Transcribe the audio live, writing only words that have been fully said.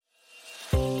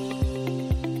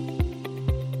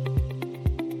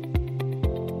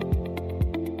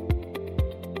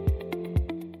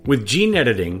With gene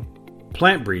editing,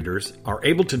 plant breeders are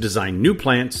able to design new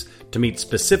plants to meet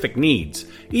specific needs,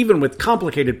 even with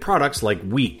complicated products like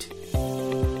wheat.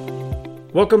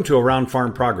 Welcome to Around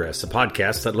Farm Progress, a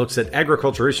podcast that looks at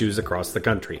agriculture issues across the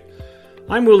country.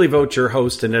 I'm Willie Vogt, your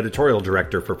host and editorial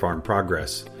director for Farm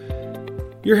Progress.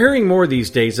 You're hearing more these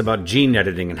days about gene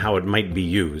editing and how it might be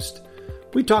used.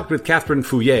 We talked with Catherine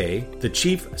Fouillet, the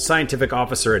Chief Scientific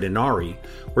Officer at Inari,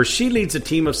 where she leads a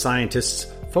team of scientists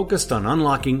focused on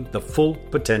unlocking the full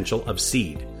potential of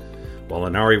seed. While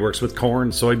Inari works with corn,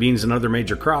 soybeans, and other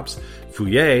major crops,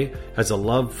 Fouillet has a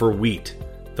love for wheat,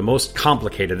 the most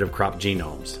complicated of crop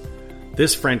genomes.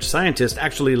 This French scientist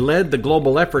actually led the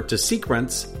global effort to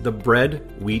sequence the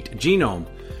bread wheat genome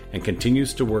and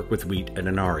continues to work with wheat at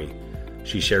Inari.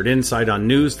 She shared insight on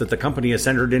news that the company has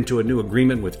entered into a new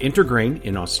agreement with Intergrain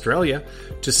in Australia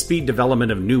to speed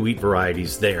development of new wheat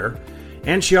varieties there,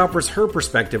 and she offers her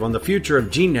perspective on the future of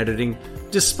gene editing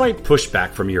despite pushback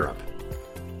from Europe.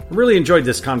 I really enjoyed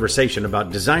this conversation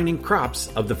about designing crops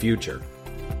of the future.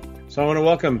 So I want to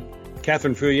welcome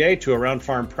Catherine Fouillet to Around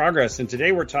Farm Progress, and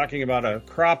today we're talking about a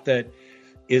crop that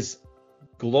is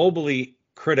globally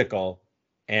critical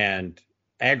and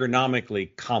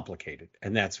agronomically complicated,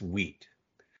 and that's wheat.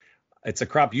 It's a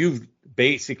crop you've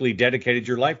basically dedicated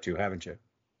your life to, haven't you?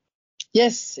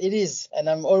 Yes, it is. And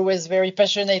I'm always very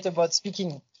passionate about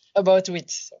speaking about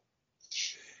wheat.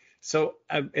 So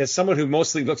as someone who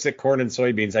mostly looks at corn and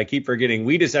soybeans, I keep forgetting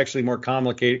wheat is actually more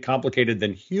complicated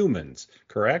than humans,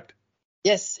 correct?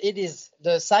 Yes, it is.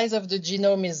 The size of the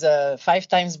genome is 5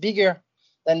 times bigger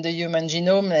than the human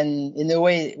genome. And in a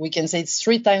way, we can say it's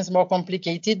 3 times more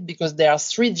complicated because there are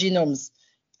 3 genomes.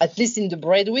 At least in the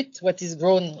bread wheat, what is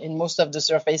grown in most of the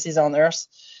surfaces on Earth,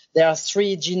 there are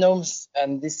 3 genomes,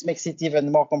 and this makes it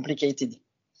even more complicated.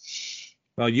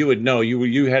 Well, you would know.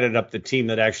 You headed up the team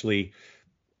that actually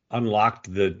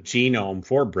unlocked the genome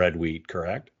for bread wheat,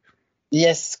 correct?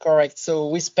 Yes, correct. So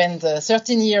we spent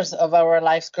 13 years of our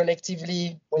lives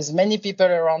collectively with many people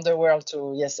around the world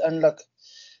to, unlock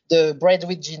the bread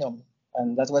wheat genome.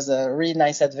 And that was a really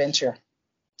nice adventure.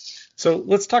 So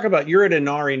let's talk about, you're at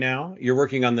Inari now. You're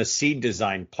working on the seed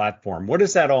design platform. What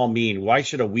does that all mean? Why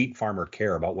should a wheat farmer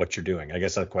care about what you're doing? I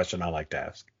guess that's a question I like to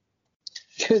ask.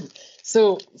 Good.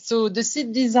 So the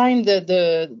seed design,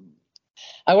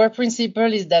 our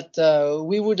principle is that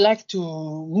we would like to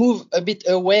move a bit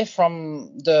away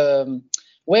from the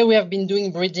way we have been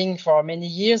doing breeding for many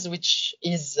years, which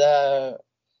is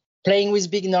playing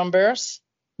with big numbers,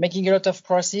 making a lot of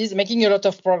crosses, making a lot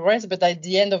of progress, but at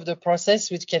the end of the process,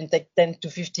 which can take 10 to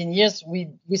 15 years, we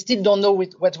still don't know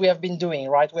what we have been doing,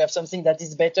 right? We have something that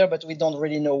is better, but we don't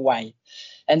really know why.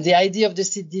 And the idea of the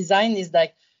seed design is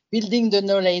like building the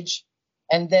knowledge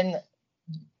and then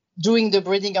doing the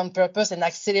breeding on purpose and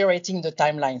accelerating the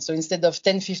timeline. So instead of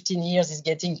 10, 15 years, it's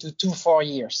getting to 2-4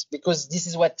 years, because this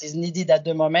is what is needed at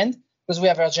the moment, because we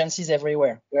have urgencies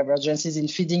everywhere. We have urgencies in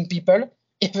feeding people,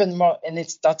 even more, and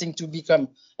it's starting to become,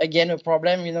 again, a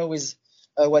problem, with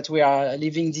what we are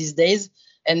living these days.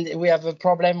 And we have a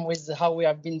problem with how we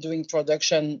have been doing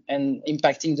production and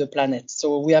impacting the planet.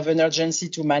 So we have an urgency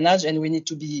to manage, and we need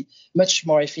to be much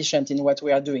more efficient in what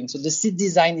we are doing. So the seed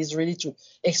design is really to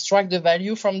extract the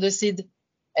value from the seed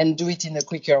and do it in a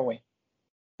quicker way.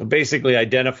 Basically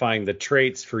identifying the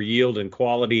traits for yield and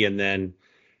quality, and then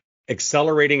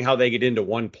accelerating how they get into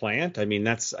one plant. I mean,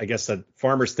 that's, I guess, that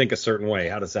farmers think a certain way.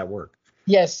 How does that work?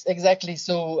 Yes, exactly.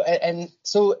 So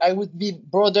I would be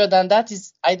broader than that,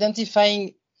 is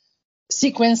identifying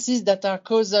sequences that are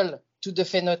causal to the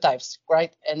phenotypes,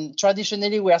 right? And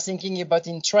traditionally we are thinking about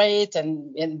in trait,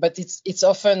 but it's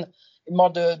often more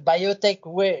the biotech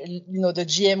way, the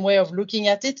GM way of looking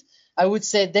at it. I would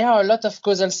say there are a lot of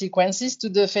causal sequences to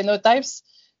the phenotypes.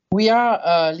 We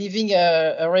are living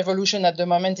a revolution at the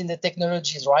moment in the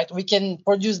technologies, right? We can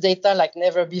produce data like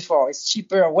never before. It's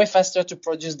cheaper, way faster to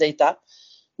produce data.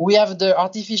 We have the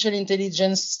artificial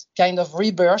intelligence kind of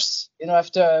rebirth,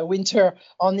 after winter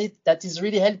on it, that is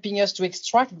really helping us to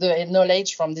extract the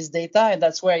knowledge from this data. And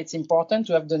that's where it's important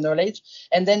to have the knowledge.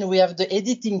 And then we have the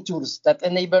editing tools that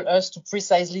enable us to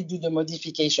precisely do the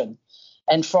modification.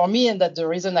 And for me, and that's the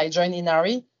reason I joined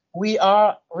Inari, we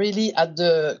are really at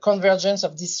the convergence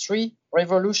of these 3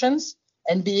 revolutions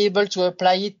and be able to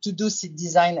apply it to do seed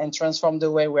design and transform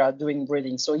the way we are doing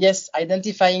breeding. So yes,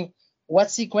 identifying what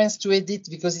sequence to edit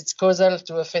because it's causal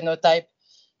to a phenotype,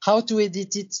 how to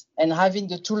edit it, and having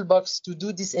the toolbox to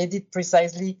do this edit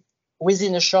precisely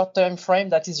within a short-term frame,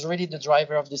 that is really the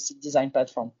driver of the seed design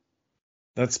platform.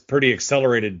 That's pretty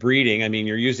accelerated breeding. I mean,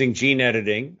 you're using gene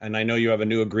editing, and I know you have a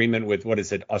new agreement with,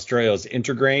 Australia's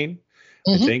Intergrain.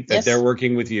 I think that they're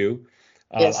working with you.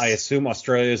 I Yes. assume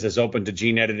Australia is as open to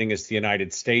gene editing as the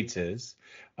United States is.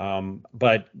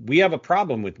 But we have a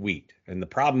problem with wheat. And the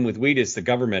problem with wheat is the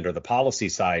government or the policy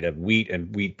side of wheat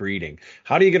and wheat breeding.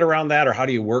 How do you get around that, or how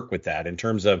do you work with that in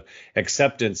terms of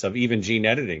acceptance of even gene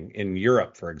editing in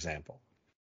Europe, for example?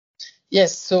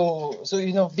 Yes,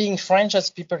 being French, as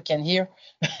people can hear,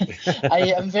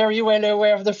 I am very well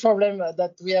aware of the problem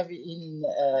that we have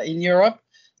in Europe.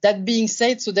 That being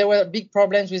said, so there were big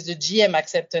problems with the GM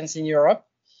acceptance in Europe.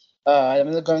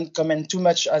 I'm not going to comment too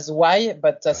much as why,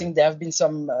 but I think there have been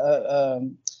some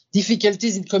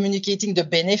difficulties in communicating the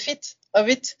benefit of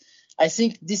it. I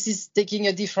think this is taking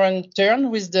a different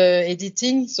turn with the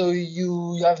editing. So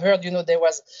you have heard, there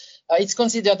was. It's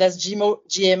considered as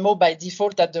GMO by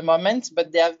default at the moment,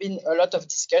 but there have been a lot of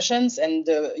discussions, and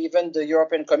even the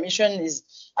European Commission is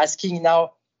asking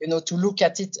now, to look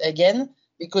at it again,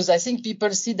 because I think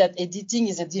people see that editing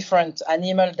is a different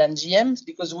animal than GMs,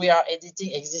 because we are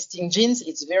editing existing genes.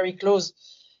 It's very close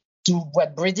to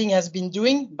what breeding has been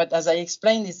doing, but as I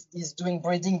explained, is doing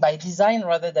breeding by design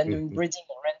rather than doing breeding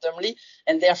randomly,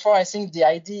 and therefore I think the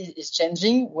idea is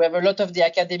changing. We have a lot of the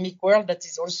academic world that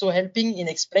is also helping in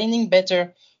explaining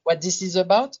better what this is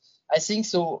about. I think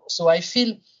so I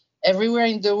feel everywhere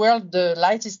in the world the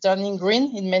light is turning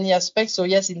green in many aspects. So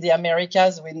yes, in the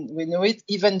Americas we know it.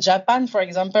 Even Japan, for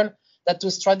example, that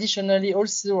was traditionally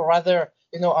also rather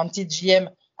anti-GM,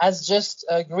 has just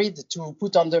agreed to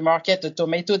put on the market a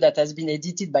tomato that has been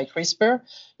edited by CRISPR.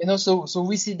 So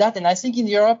we see that, and I think in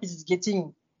Europe it's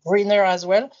getting greener as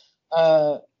well.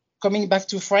 Coming back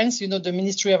to France, the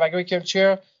Ministry of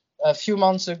Agriculture a few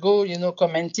months ago,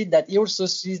 commented that he also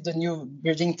sees the new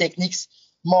breeding techniques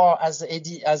more as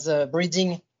a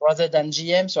breeding rather than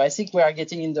GM. So I think we are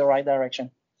getting in the right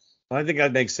direction. Well, I think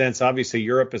that makes sense. Obviously,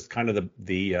 Europe is kind of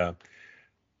the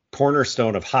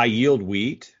cornerstone of high yield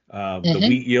wheat. The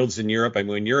wheat yields in Europe. I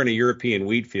mean, when you're in a European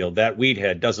wheat field, that wheat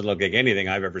head doesn't look like anything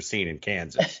I've ever seen in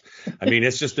Kansas. I mean,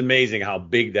 it's just amazing how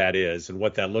big that is and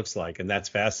what that looks like. And that's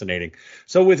fascinating.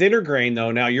 So with Intergrain,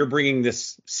 though, now you're bringing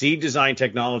this seed design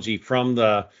technology from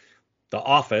the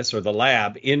office or the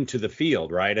lab into the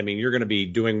field, right? I mean, you're going to be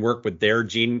doing work with their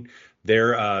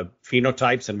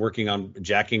phenotypes and working on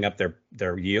jacking up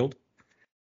their yield.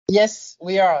 Yes,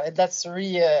 we are. That's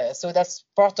really so that's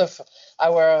part of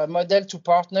our model to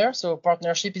partner. So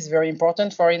partnership is very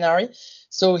important for Inari.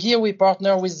 So here we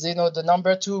partner with the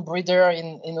number 2 breeder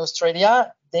in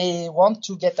Australia. They want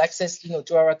to get access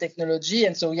to our technology,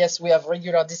 and so yes, we have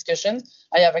regular discussions.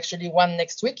 I have actually one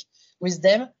next week with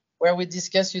them where we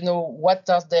discuss what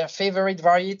are their favorite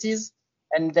varieties,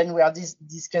 and then we are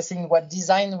discussing what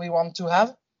design we want to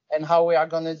have and how we are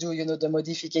going to do, the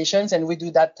modifications. And we do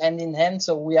that hand in hand.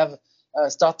 So we have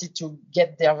started to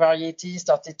get their variety,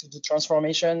 started to do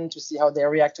transformation to see how they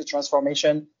react to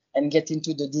transformation and get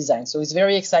into the design. So it's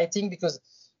very exciting because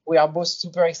we are both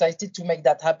super excited to make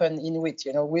that happen in wheat.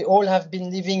 We all have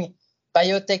been living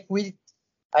biotech wheat.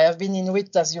 I have been in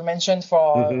wheat, as you mentioned,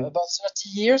 for about 30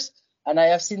 years. And I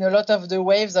have seen a lot of the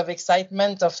waves of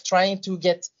excitement of trying to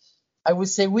get, I would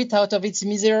say, wheat out of its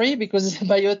misery, because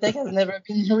biotech has never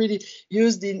been really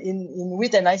used in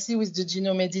wheat. And I see with the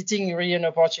genome editing really an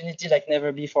opportunity like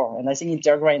never before. And I think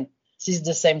Intergrain sees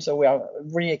the same. So we are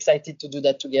really excited to do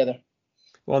that together.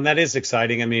 Well, and that is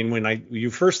exciting. I mean, when you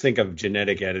first think of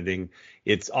genetic editing,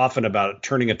 it's often about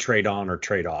turning a trait on or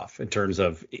trait off in terms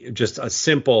of just a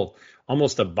simple,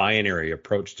 almost a binary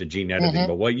approach to gene editing.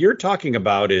 But what you're talking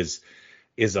about is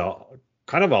a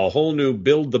kind of a whole new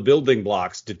build the building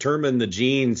blocks, determine the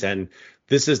genes, and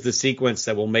this is the sequence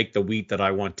that will make the wheat that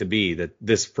I want to be, that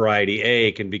this variety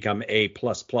A can become A++,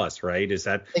 right? Is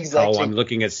that exactly how I'm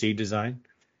looking at seed design?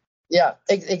 Yeah,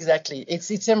 exactly.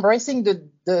 It's embracing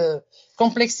the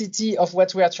complexity of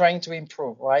what we are trying to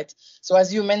improve, right? So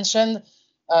as you mentioned,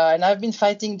 and I've been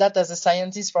fighting that as a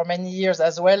scientist for many years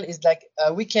as well, is like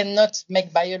we cannot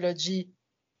make biology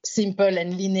simple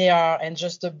and linear and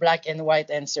just a black and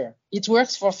white answer. It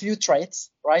works for few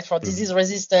traits, right? For disease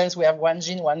resistance, we have one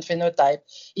gene, one phenotype.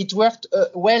 It worked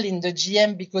well in the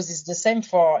GM because it's the same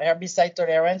for herbicide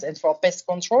tolerance and for pest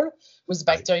control with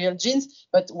bacterial genes.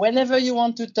 But whenever you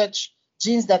want to touch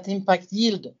genes that impact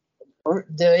yield,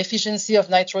 the efficiency of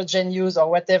nitrogen use or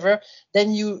whatever,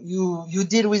 then you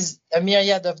deal with a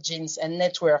myriad of genes and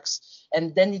networks,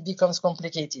 and then it becomes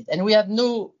complicated. And we had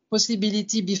no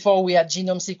possibility before we had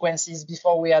genome sequences,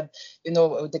 before we had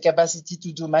the capacity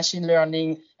to do machine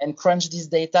learning and crunch this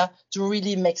data to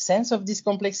really make sense of this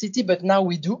complexity. But now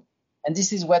we do, and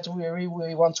this is what we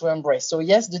really want to embrace. So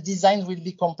yes, the design will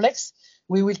be complex.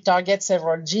 We will target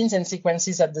several genes and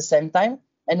sequences at the same time,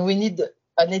 and we need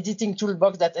an editing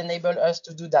toolbox that enable us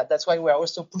to do that. That's why we are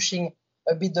also pushing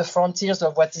a bit the frontiers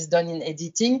of what is done in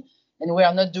editing. And we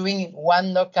are not doing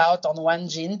one knockout on one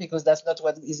gene because that's not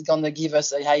what is going to give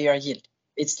us a higher yield.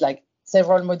 It's like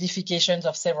several modifications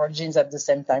of several genes at the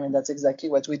same time. And that's exactly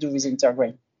what we do with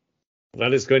Intergrain.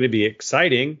 That is going to be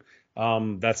exciting.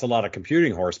 That's a lot of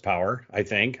computing horsepower, I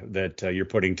think, that you're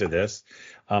putting to this.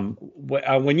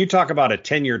 When you talk about a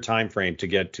 10-year time frame to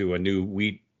get to a new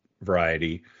wheat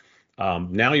variety,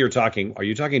 now are you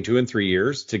talking 2 and 3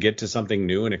 years to get to something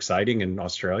new and exciting in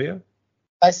Australia?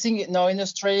 I think no, in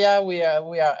Australia we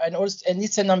are, and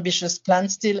it's an ambitious plan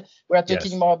still. We are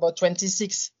talking more about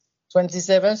 26,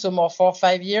 27, so more 4 or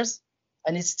 5 years,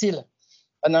 and it's still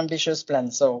an ambitious plan.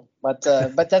 So, but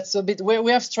that's a bit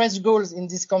we have stretch goals in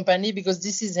this company because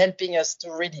this is helping us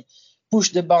to really push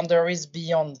the boundaries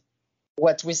beyond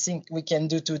what we think we can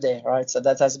do today, right? So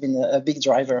that has been a big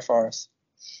driver for us.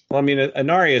 Well, I mean,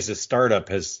 Inari as a startup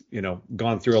has,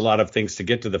 gone through a lot of things to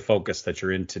get to the focus that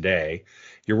you're in today.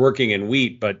 You're working in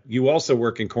wheat, but you also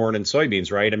work in corn and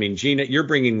soybeans, right? I mean, Gina, you're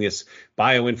bringing this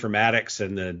bioinformatics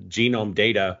and the genome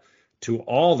data to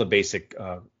all the basic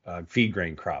feed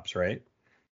grain crops, right?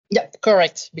 Yeah,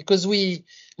 correct. Because we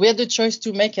had the choice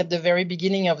to make at the very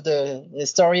beginning of the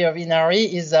story of Inari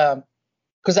is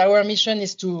because our mission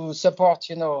is to support,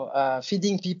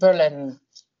 feeding people and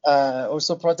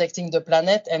also protecting the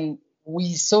planet. And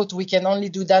we thought we can only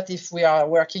do that if we are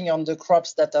working on the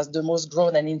crops that has the most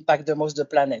grown and impact the most the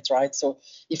planet, right? So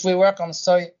if we work on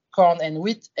soy, corn, and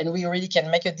wheat, and we really can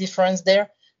make a difference there,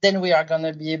 then we are going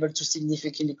to be able to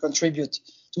significantly contribute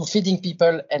to feeding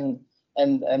people and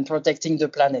protecting the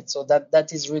planet. So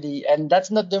that is really, and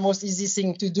that's not the most easy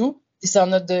thing to do. These are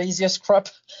not the easiest crop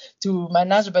to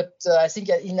manage, but I think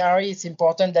in Inari it's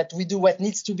important that we do what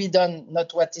needs to be done,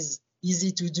 not what is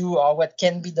easy to do or what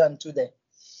can be done today.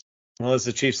 Well, as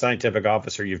the chief scientific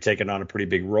officer, you've taken on a pretty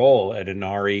big role at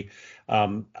Inari.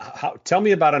 Tell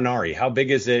me about Inari. How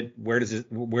big is it? Where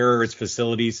are its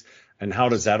facilities, and how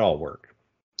does that all work?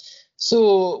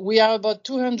 So we are about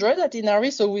 200 at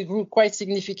Inari. So we grew quite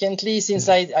significantly since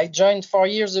I joined 4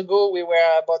 years ago. We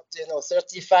were about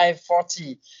 35,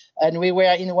 40, and we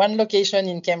were in one location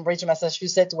in Cambridge,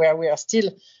 Massachusetts, where we are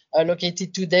still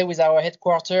located today with our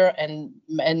headquarters, and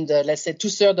let's say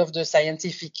 2/3 of the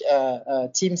scientific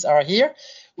teams are here.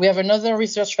 We have another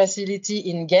research facility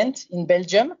in Ghent, in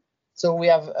Belgium. So we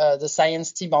have the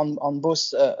science team on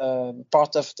both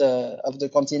part of the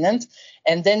continent,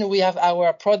 and then we have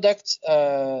our product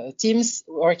teams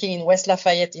working in West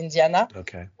Lafayette, Indiana,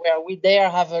 where we there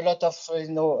have a lot of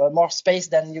more space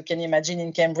than you can imagine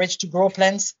in Cambridge to grow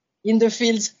plants in the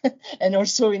fields and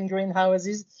also in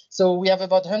greenhouses. So we have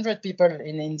about 100 people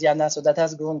in Indiana, so that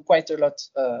has grown quite a lot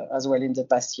as well in the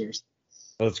past years.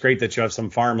 Well, it's great that you have some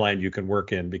farmland you can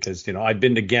work in because, I've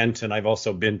been to Ghent and I've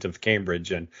also been to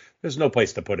Cambridge and there's no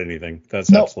place to put anything.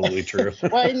 That's absolutely true.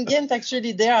 Well, in Ghent,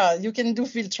 actually, you can do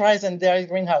field trials and there is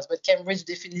greenhouse, but Cambridge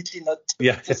definitely not.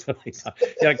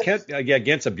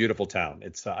 Ghent's a beautiful town.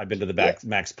 It's I've been to the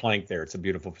Max Planck there. It's a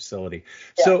beautiful facility.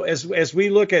 Yeah. So as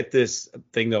we look at this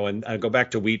thing, though, and I go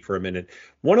back to wheat for a minute,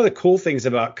 one of the cool things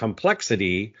about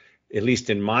complexity, at least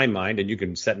in my mind, and you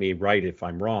can set me right if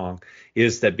I'm wrong,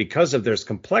 is that because of there's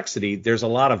complexity, there's a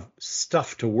lot of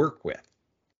stuff to work with.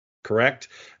 Correct?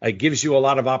 It gives you a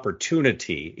lot of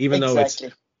opportunity, even though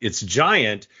it's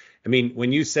giant. I mean,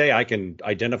 when you say I can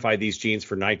identify these genes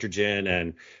for nitrogen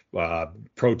and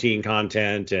protein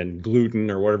content and gluten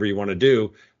or whatever you want to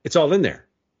do, it's all in there.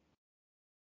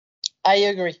 I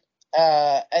agree.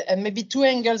 And maybe two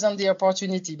angles on the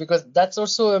opportunity, because that's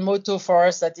also a motto for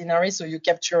us at Inari. So you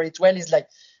capture it well. Is like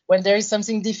when there is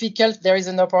something difficult, there is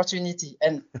an opportunity,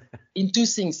 and in two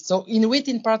things. So in wheat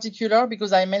in particular,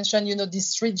 because I mentioned,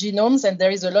 these 3 genomes, and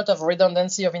there is a lot of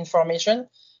redundancy of information.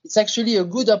 It's actually a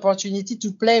good opportunity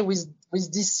to play with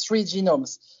these 3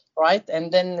 genomes, right?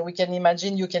 And then we can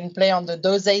imagine you can play on the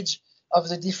dosage of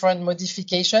the different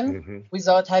modification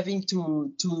without having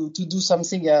to do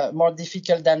something more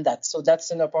difficult than that. So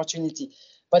that's an opportunity.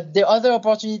 But the other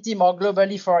opportunity more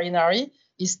globally for Inari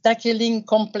is tackling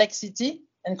complexity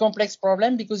and complex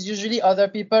problem, because usually other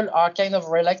people are kind of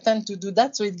reluctant to do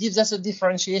that. So it gives us a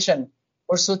differentiation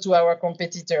also to our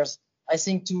competitors. I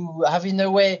think to have, in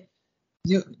a way,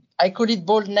 I call it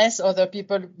boldness. Other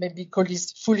people maybe call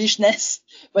it foolishness,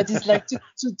 but it's like to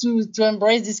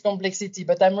embrace this complexity.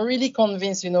 But I'm really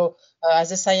convinced,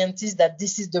 as a scientist, that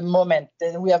this is the moment.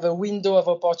 Then we have a window of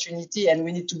opportunity, and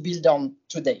we need to build on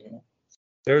today.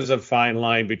 There's a fine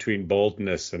line between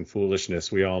boldness and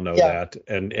foolishness. We all know that.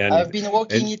 And I've been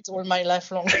walking it all my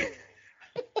life long.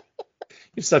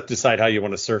 You just have to decide how you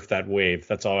want to surf that wave.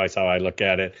 That's always how I look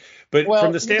at it. But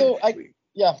from the standpoint,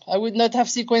 Yeah, I would not have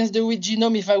sequenced the wheat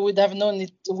genome if I would have known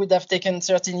it would have taken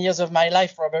 13 years of my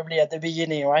life probably at the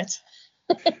beginning, right?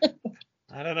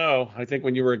 I don't know. I think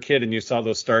when you were a kid and you saw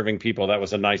those starving people, that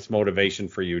was a nice motivation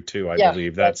for you too. I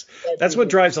believe that's what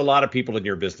drives a lot of people in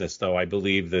your business, though. I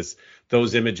believe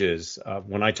those images.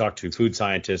 When I talk to food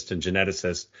scientists and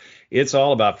geneticists, it's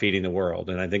all about feeding the world,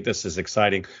 and I think this is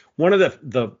exciting. One of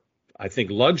the I think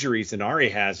luxuries Inari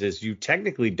has is you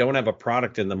technically don't have a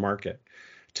product in the market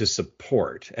to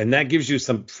support, and that gives you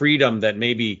some freedom that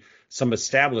maybe some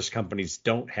established companies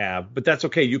don't have. But that's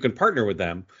okay. You can partner with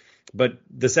them. But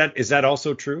is that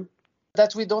also true?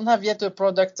 That we don't have yet a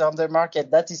product on the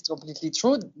market, that is completely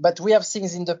true. But we have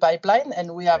things in the pipeline,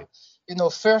 and we have,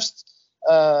 first,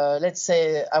 let's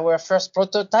say, our first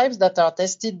prototypes that are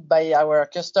tested by our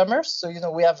customers.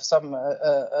 So, we have some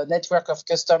a network of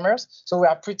customers. So we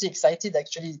are pretty excited,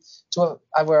 actually, to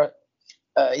our,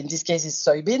 in this case, it's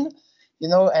soybean,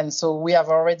 and so we have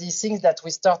already things that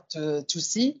we start to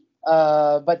see.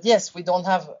 But yes, we don't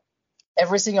have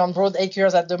everything on broad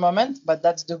acres at the moment, but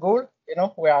that's the goal.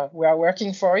 We are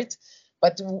working for it.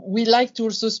 But we like to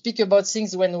also speak about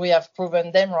things when we have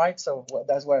proven them, right? So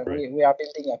that's why we are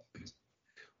building up.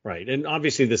 Right. And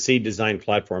obviously the seed design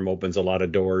platform opens a lot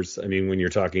of doors. I mean, when you're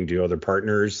talking to other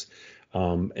partners,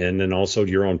 and then also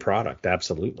your own product.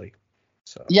 Absolutely.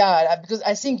 So. Yeah, because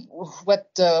I think what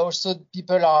also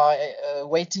people are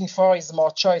waiting for is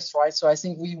more choice, right? So I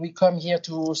think we come here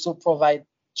to also provide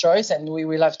choice, and we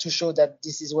will have to show that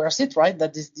this is worth it, right?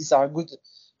 That these are good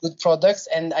products.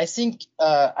 And I think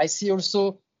I see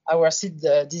also our seed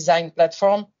design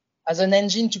platform as an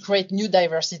engine to create new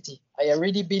diversity. I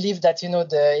really believe that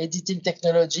the editing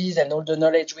technologies and all the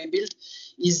knowledge we build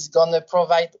is gonna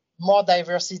provide more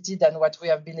diversity than what we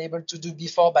have been able to do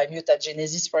before by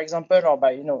mutagenesis, for example, or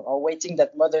by or waiting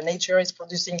that Mother Nature is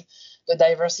producing the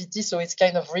diversity. So it's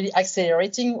kind of really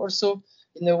accelerating also,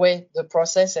 in a way, the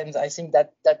process, and I think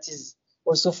that is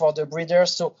also for the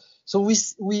breeders. So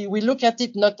we look at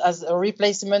it not as a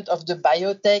replacement of the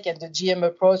biotech and the GM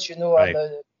approach, right. on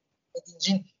the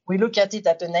engine. We look at it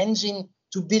as an engine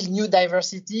to build new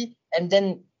diversity, and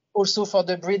then also for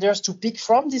the breeders to pick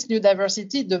from this new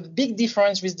diversity. The big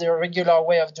difference with the regular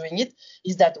way of doing it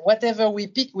is that whatever we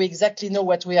pick, we exactly know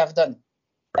what we have done,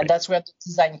 and that's where the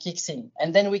design kicks in,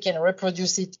 and then we can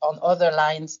reproduce it on other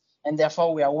lines. And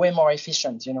therefore, we are way more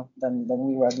efficient, than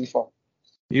we were before.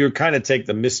 You kind of take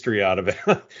the mystery out of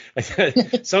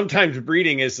it. Sometimes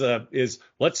breeding is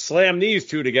let's slam these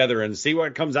two together and see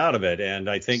what comes out of it. And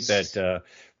I think that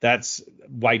that's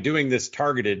by doing this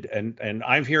targeted, and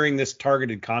I'm hearing this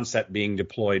targeted concept being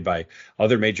deployed by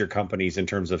other major companies in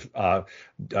terms of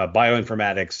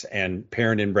bioinformatics and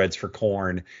parent inbreds for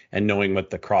corn, and knowing what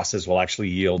the crosses will actually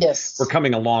yield. Yes. We're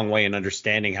coming a long way in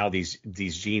understanding how these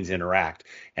genes interact,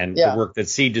 and the work that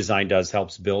seed design does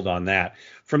helps build on that.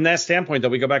 From that standpoint, though,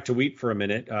 we go back to wheat for a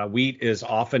minute. Wheat is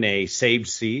often a saved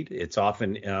seed. It's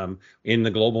often in the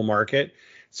global market.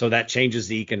 So that changes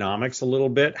the economics a little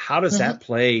bit. How does that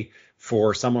play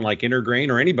for someone like Intergrain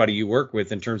or anybody you work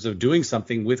with in terms of doing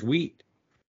something with wheat?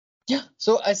 Yeah,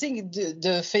 so I think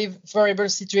the favorable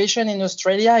situation in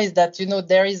Australia is that,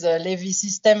 there is a levy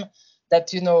system that,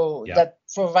 that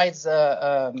provides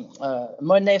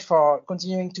money for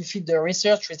continuing to feed the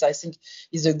research, which I think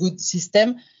is a good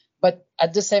system. But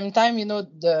at the same time,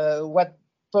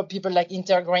 what people like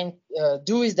Intergrain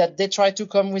do is that they try to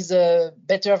come with a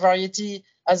better variety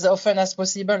as often as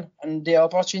possible. And the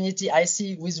opportunity I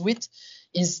see with wheat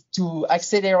is to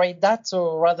accelerate that.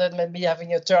 So rather than maybe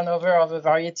having a turnover of a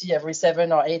variety every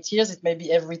 7 or 8 years, it may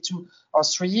be every 2 or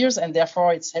 3 years. And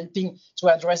therefore, it's helping to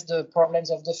address the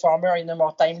problems of the farmer in a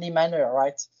more timely manner,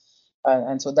 right?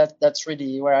 And so that's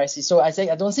really where I see. So I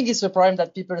don't think it's a problem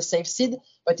that people save seed,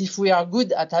 but if we are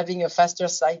good at having a faster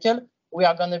cycle, we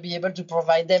are going to be able to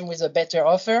provide them with a better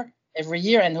offer every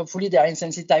year, and hopefully they are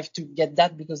incentivized to get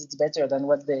that because it's better than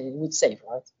what they would save,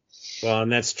 right? Well,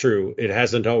 and that's true. It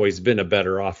hasn't always been a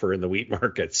better offer in the wheat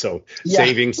market. So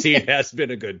saving seed has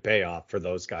been a good payoff for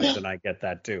those guys. And I get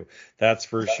that too. That's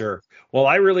for sure. Well,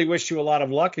 I really wish you a lot of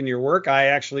luck in your work. I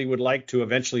actually would like to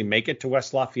eventually make it to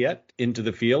West Lafayette into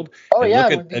the field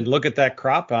and look at that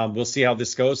crop. We'll see how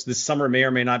this goes. This summer may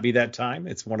or may not be that time.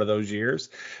 It's one of those years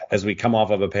as we come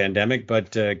off of a pandemic.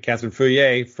 But Catherine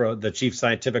Feuillet, the Chief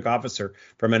Scientific Officer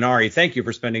from Inari, thank you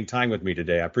for spending time with me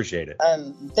today. I appreciate it.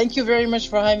 Thank you very much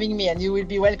for having me, and you will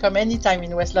be welcome anytime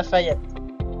in West Lafayette.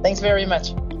 Thanks very much.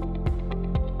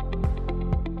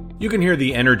 You can hear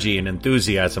the energy and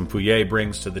enthusiasm Feuillet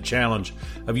brings to the challenge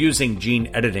of using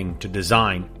gene editing to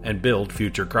design and build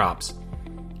future crops.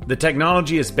 The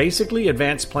technology is basically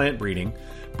advanced plant breeding,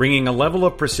 bringing a level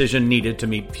of precision needed to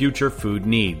meet future food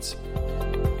needs.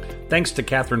 Thanks to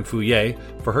Catherine Fouillet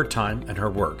for her time and her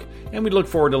work, and we look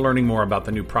forward to learning more about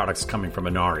the new products coming from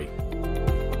Inari.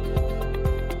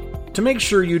 To make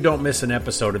sure you don't miss an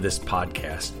episode of this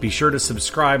podcast, be sure to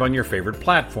subscribe on your favorite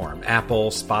platform,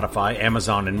 Apple, Spotify,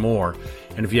 Amazon, and more.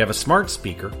 And if you have a smart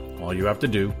speaker, all you have to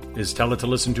do is tell it to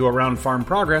listen to Around Farm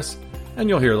Progress, and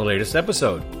you'll hear the latest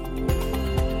episode.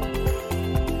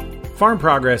 Farm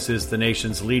Progress is the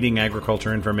nation's leading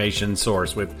agriculture information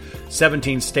source with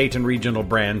 17 state and regional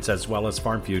brands as well as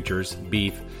Farm Futures,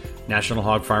 Beef, National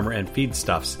Hog Farmer, and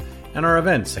Feedstuffs, and our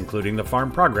events including the Farm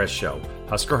Progress Show,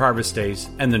 Husker Harvest Days,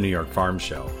 and the New York Farm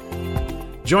Show.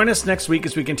 Join us next week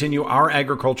as we continue our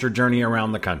agriculture journey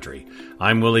around the country.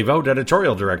 I'm Willie Vogt,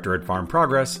 Editorial Director at Farm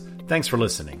Progress. Thanks for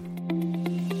listening.